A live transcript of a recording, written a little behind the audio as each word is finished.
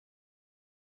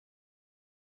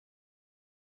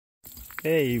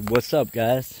Hey, what's up,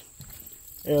 guys?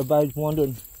 Everybody's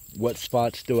wondering what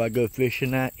spots do I go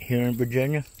fishing at here in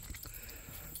Virginia?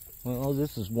 Well,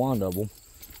 this is one of them.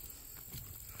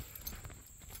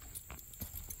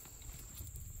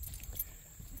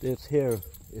 This here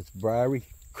is Briary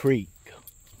Creek.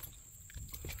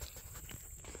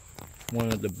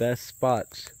 One of the best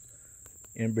spots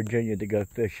in Virginia to go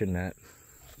fishing at.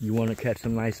 You want to catch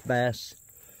some nice bass?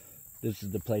 This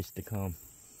is the place to come.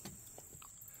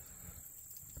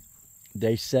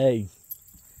 They say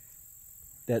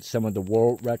that some of the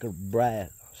world record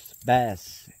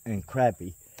bass and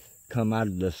crappie come out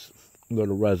of this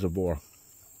little reservoir.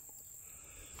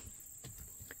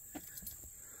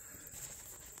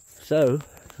 So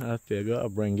I figure I'll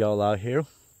bring y'all out here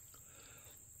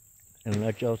and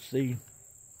let y'all see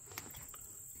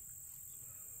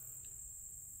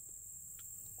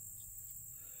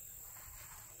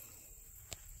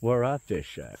where I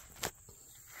fish at.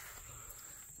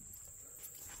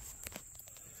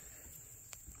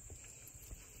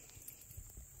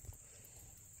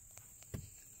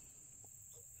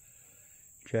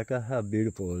 Check out how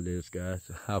beautiful it is, guys.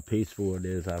 How peaceful it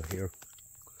is out here.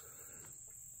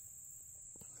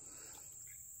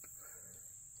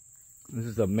 This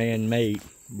is a man-made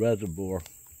reservoir.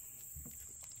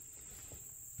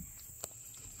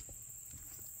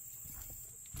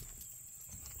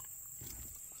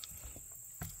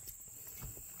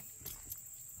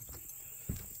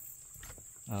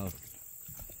 I'll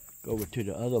go over to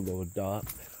the other little dock.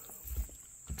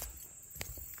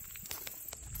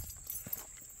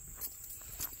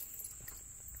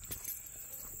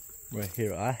 Right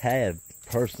here, I have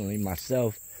personally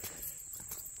myself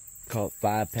caught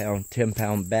 5-pound,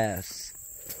 10-pound bass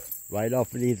right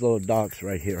off of these little docks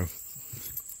right here,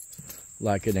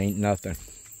 like it ain't nothing.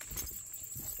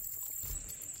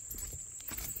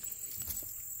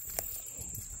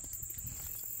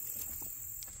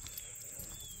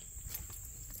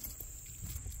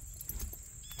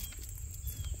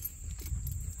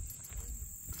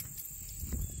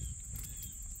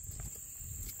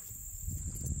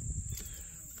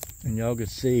 And y'all can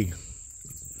see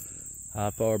how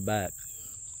far back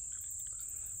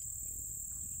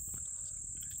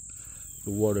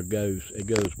the water goes. It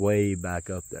goes way back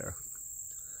up there.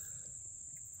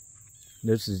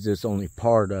 This is just only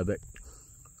part of it.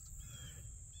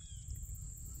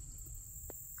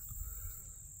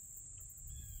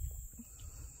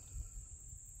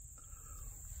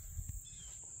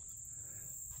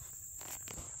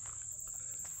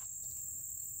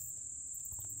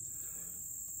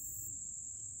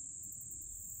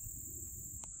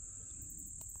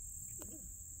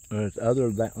 There's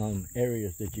other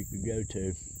areas that you could go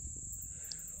to,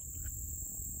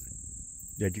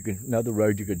 that you can, another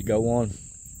road you could go on,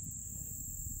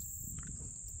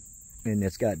 and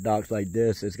it's got docks like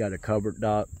this. It's got a covered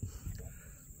dock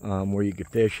where you could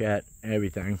fish at,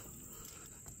 everything.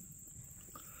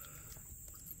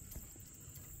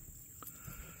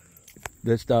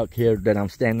 This dock here that I'm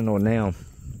standing on now,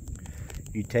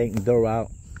 you take and throw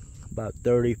out about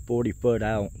 30-40 foot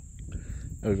out.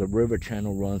 There's a river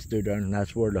channel runs through there, and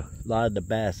that's where a lot of the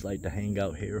bass like to hang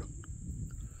out here.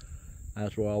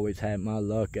 That's where I always had my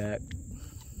luck at.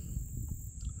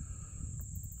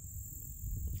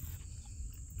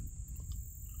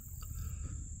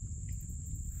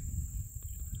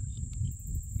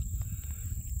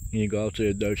 You go out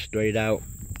to the straight out.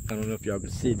 I don't know if y'all can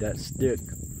see that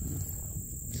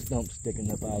stump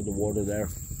sticking up out of the water there.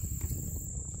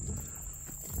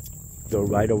 Go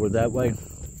right over that way.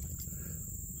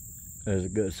 There's a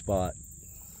good spot.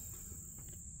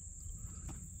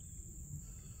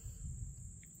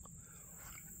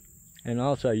 And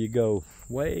also you go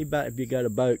way back, if you got a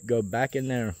boat, go back in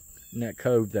there, in that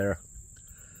cove there.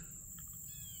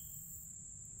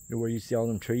 Where you see all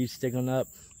them trees sticking up.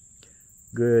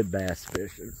 Good bass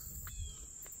fishing.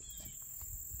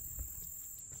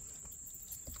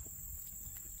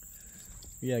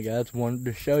 Yeah, guys, wanted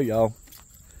to show y'all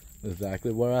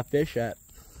exactly where I fish at.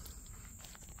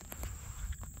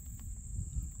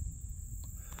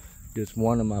 Just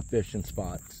one of my fishing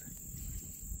spots.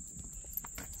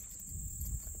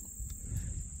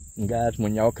 And guys,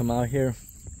 when y'all come out here,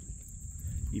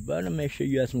 you better make sure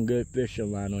you have some good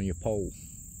fishing line on your pole.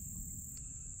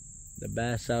 The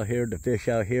bass out here, the fish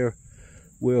out here,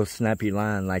 will snap your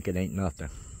line like it ain't nothing.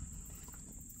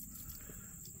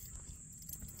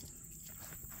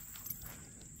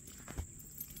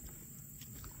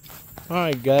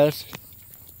 Alright guys,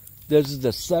 this is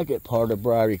the second part of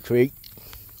Briary Creek.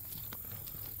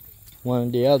 One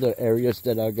of the other areas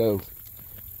that I go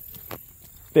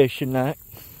fishing at.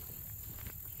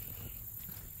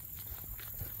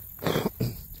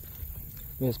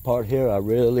 This part here, I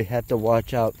really have to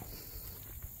watch out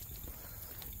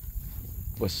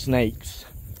with snakes.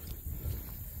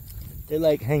 They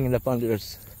like hanging up under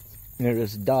this, near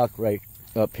this dock right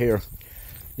up here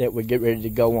that we get ready to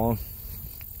go on.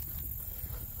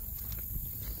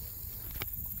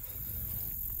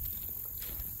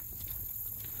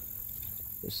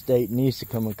 The state needs to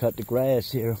come and cut the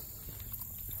grass here.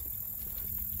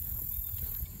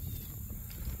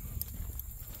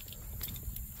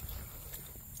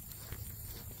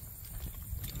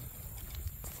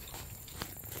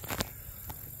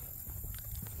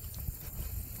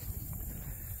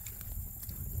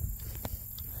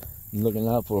 I'm looking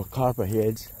out for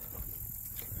copperheads.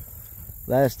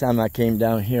 Last time I came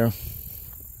down here,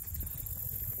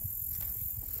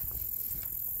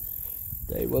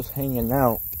 they was hanging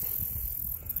out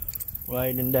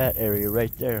right in that area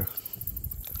right there.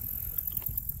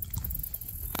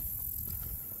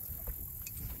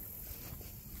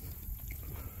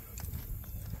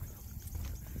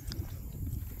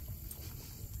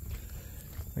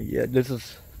 Yeah, this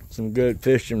is some good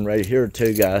fishing right here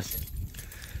too, guys.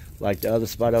 Like the other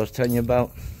spot I was telling you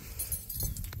about.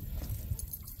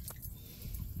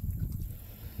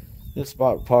 This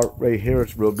spot part right here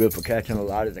is real good for catching a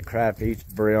lot of the crappies,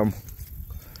 brim.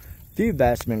 A few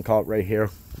bass been caught right here.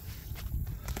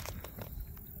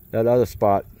 That other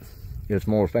spot is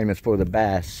more famous for the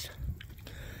bass.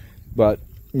 But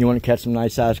you want to catch some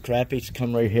nice sized crappies,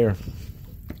 come right here.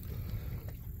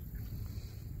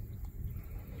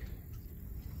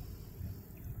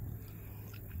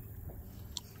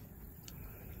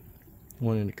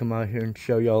 Wanted to come out here and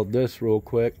show y'all this real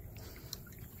quick.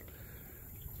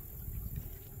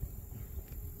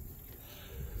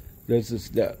 This is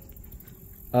the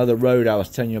other road I was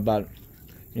telling you about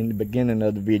in the beginning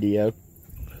of the video.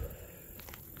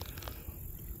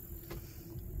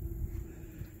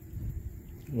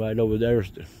 Right over there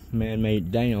is the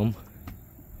man-made dam.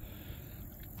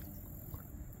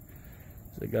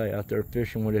 There's a guy out there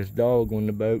fishing with his dog on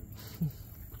the boat.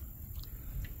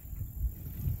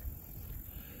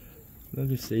 Let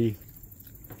me see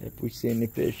if we see any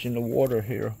fish in the water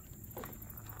here.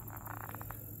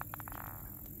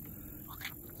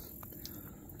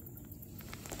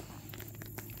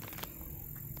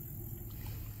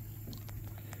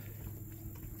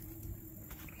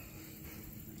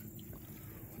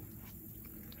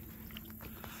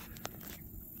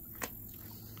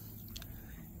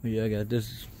 Yeah, I got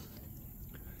this.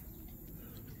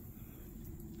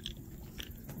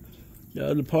 The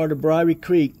other part of Briary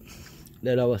Creek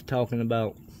that I was talking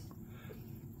about.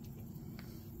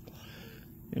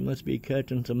 They must be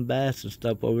catching some bass and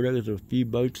stuff over there. There's a few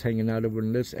boats hanging out over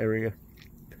in this area.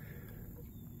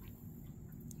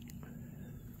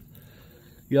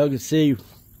 Y'all can see,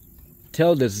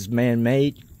 tell this is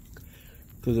man-made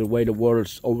because of the way the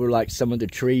water's over like some of the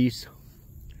trees.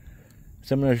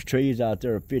 Some of those trees out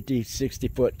there are 50, 60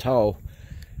 foot tall,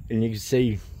 and you can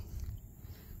see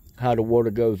how the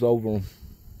water goes over them.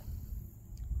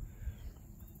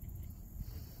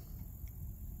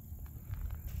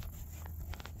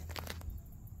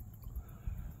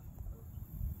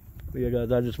 But yeah,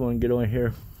 guys, I just want to get on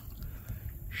here,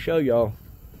 show y'all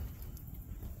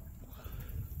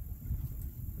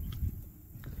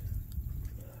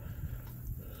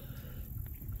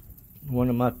one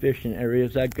of my fishing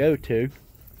areas I go to.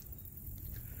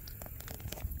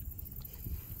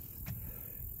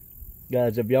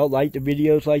 Guys, if y'all like the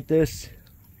videos like this,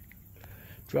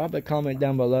 drop a comment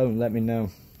down below and let me know.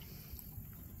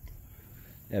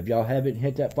 If y'all haven't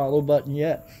hit that follow button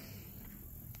yet,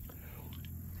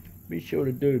 be sure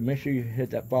to do. Make sure you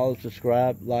hit that follow,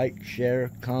 subscribe, like, share,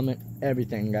 comment,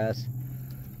 everything, guys.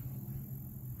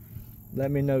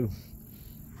 Let me know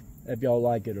if y'all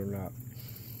like it or not.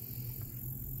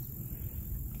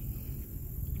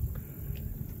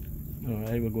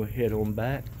 Alright, we're going to head on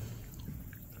back.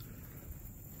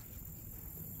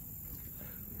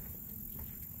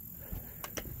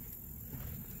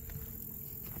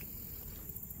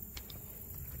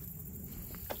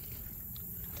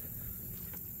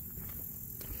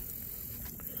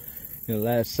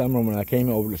 Last summer when I came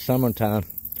over the summertime,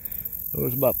 there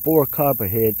was about 4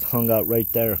 copperheads hung out right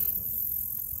there.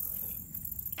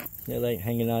 They're like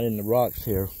hanging out in the rocks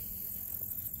here.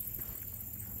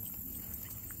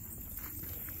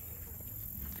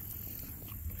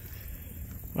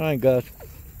 Alright, guys,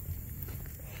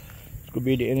 it's gonna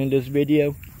be the end of this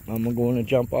video. I'm going to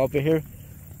jump off of here.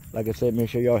 Like I said, make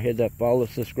sure y'all hit that follow,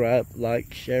 subscribe,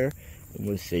 like, share, and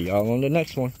we'll see y'all on the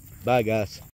next one. Bye,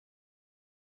 guys.